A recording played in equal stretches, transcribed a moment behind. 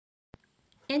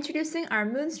Introducing our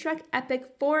Moonstruck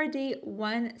Epic 4D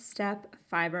One-Step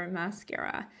Fiber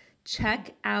Mascara.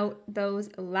 Check out those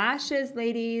lashes,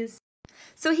 ladies.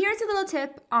 So here's a little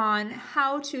tip on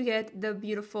how to get the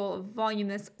beautiful,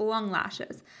 voluminous, long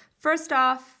lashes. First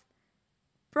off,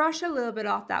 brush a little bit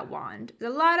off that wand.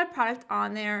 There's a lot of product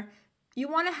on there. You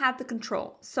want to have the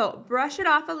control. So brush it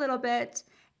off a little bit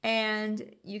and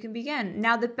you can begin.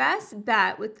 Now the best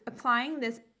bet with applying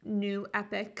this new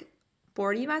Epic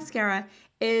 4D mascara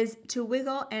is to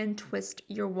wiggle and twist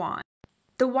your wand.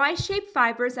 The Y-shaped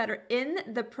fibers that are in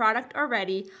the product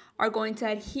already are going to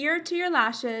adhere to your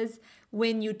lashes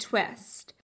when you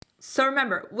twist. So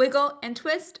remember, wiggle and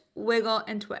twist, wiggle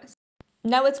and twist.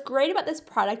 Now what's great about this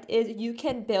product is you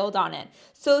can build on it.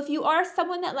 So if you are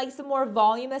someone that likes the more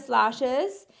voluminous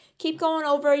lashes, keep going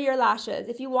over your lashes.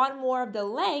 If you want more of the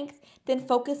length, then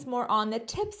focus more on the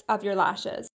tips of your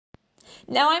lashes.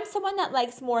 Now I'm someone that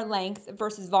likes more length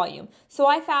versus volume, so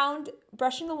I found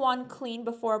brushing the wand clean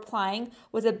before applying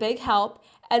was a big help,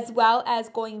 as well as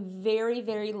going very,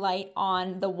 very light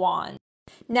on the wand.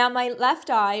 Now my left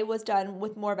eye was done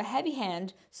with more of a heavy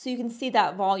hand, so you can see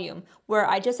that volume, where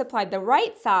I just applied the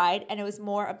right side and it was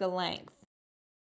more of the length.